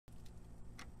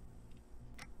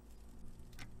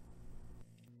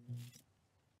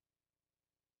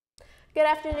Good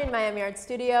afternoon, Miami Art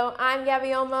Studio. I'm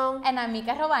Gabby Olmo. And I'm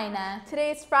Mika Rowaina.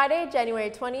 Today is Friday, January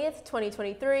 20th,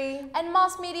 2023. And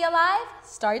Moss Media Live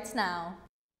starts now.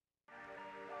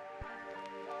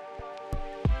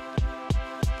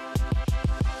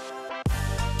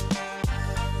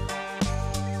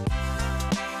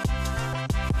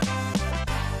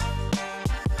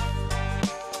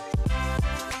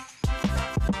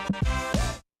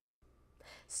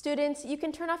 Students, you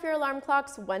can turn off your alarm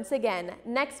clocks once again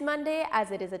next Monday, as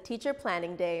it is a teacher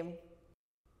planning day.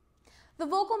 The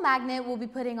Vocal Magnet will be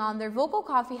putting on their Vocal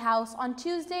Coffee House on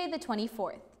Tuesday the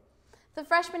 24th. The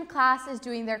freshman class is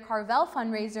doing their Carvel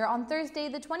fundraiser on Thursday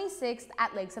the 26th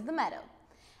at Lakes of the Meadow.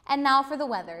 And now for the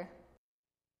weather.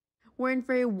 We're in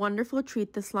for a wonderful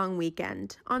treat this long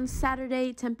weekend. On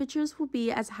Saturday, temperatures will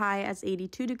be as high as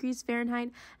 82 degrees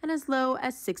Fahrenheit and as low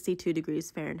as 62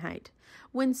 degrees Fahrenheit.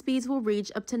 Wind speeds will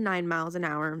reach up to 9 miles an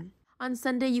hour. On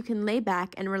Sunday, you can lay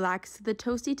back and relax to the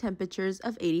toasty temperatures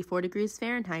of 84 degrees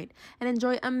Fahrenheit and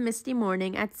enjoy a misty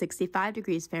morning at 65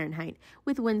 degrees Fahrenheit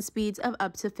with wind speeds of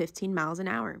up to 15 miles an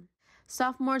hour.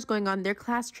 Sophomores going on their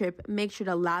class trip, make sure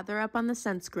to lather up on the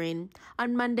sunscreen.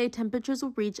 On Monday, temperatures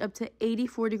will reach up to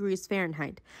 84 degrees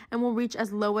Fahrenheit and will reach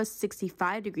as low as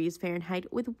 65 degrees Fahrenheit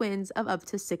with winds of up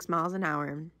to 6 miles an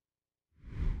hour.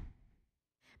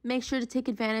 Make sure to take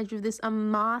advantage of this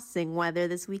amazing weather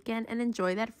this weekend and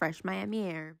enjoy that fresh Miami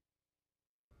air.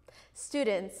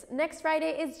 Students, next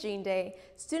Friday is Jean Day.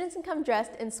 Students can come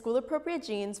dressed in school-appropriate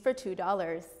jeans for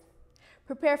 $2.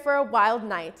 Prepare for a wild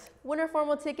night. Winter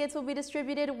formal tickets will be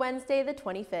distributed Wednesday the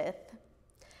 25th.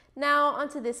 Now on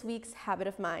to this week's Habit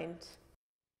of Mind.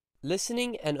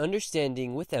 Listening and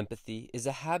understanding with empathy is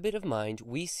a habit of mind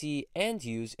we see and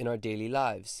use in our daily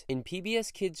lives. In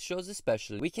PBS Kids shows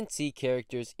especially, we can see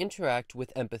characters interact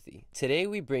with empathy. Today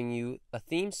we bring you a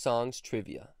theme song's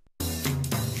trivia.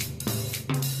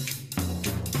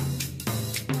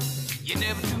 You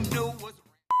never do know what's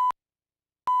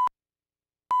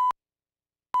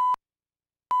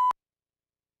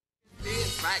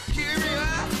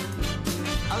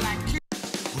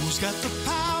Who's got the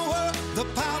power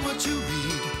to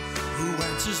read? Who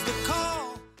answers the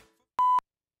call?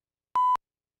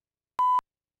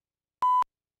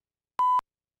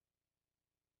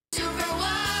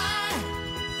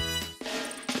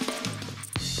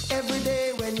 Every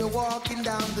day when you're walking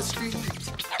down the street.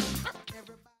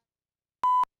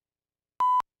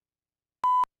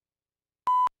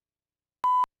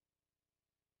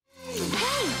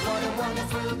 Hey, what a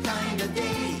wonderful kind of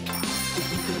day. If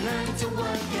you can learn to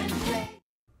work and play.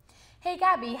 Hey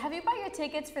Gabby, have you bought your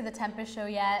tickets for the Tempest show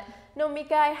yet? No,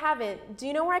 Mika, I haven't. Do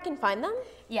you know where I can find them?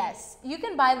 Yes, you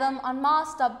can buy them on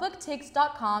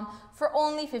moss.booktix.com for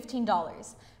only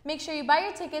 $15. Make sure you buy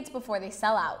your tickets before they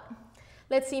sell out.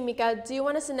 Let's see, Mika, do you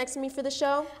want to sit next to me for the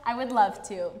show? I would love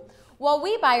to. While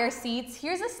we buy our seats,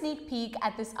 here's a sneak peek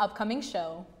at this upcoming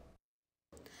show.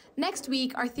 Next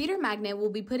week, our Theater Magnet will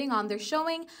be putting on their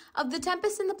showing of The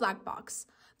Tempest in the Black Box.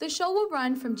 The show will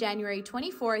run from January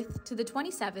 24th to the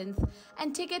 27th,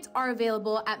 and tickets are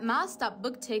available at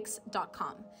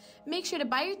moss.booktix.com. Make sure to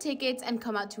buy your tickets and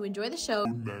come out to enjoy the show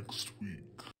Next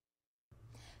week.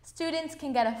 Students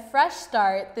can get a fresh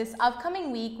start this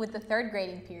upcoming week with the third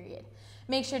grading period.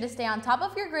 Make sure to stay on top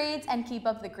of your grades and keep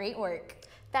up the great work.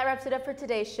 That wraps it up for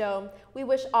today's show. We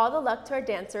wish all the luck to our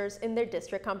dancers in their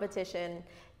district competition.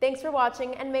 Thanks for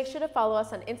watching, and make sure to follow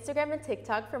us on Instagram and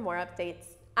TikTok for more updates.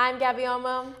 I'm Gabby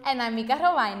Olmo. And I'm Mika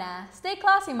Rowaina. Stay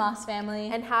classy, Moss family.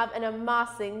 And have an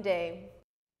amazing day.